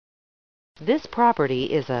This property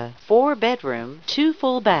is a 4-bedroom, 2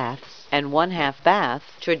 full baths, and 1/2 bath,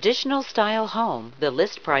 traditional style home. The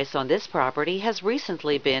list price on this property has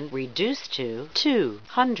recently been reduced to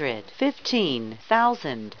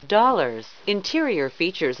 $215,000. Interior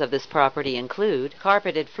features of this property include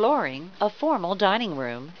carpeted flooring, a formal dining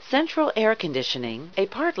room, central air conditioning, a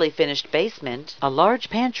partly finished basement, a large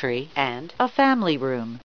pantry, and a family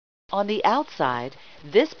room. On the outside,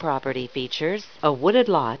 this property features a wooded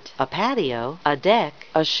lot, a patio, a deck,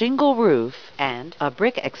 a shingle roof, and a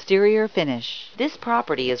brick exterior finish. This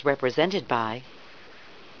property is represented by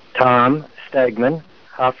Tom Stegman,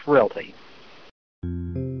 Huff Realty.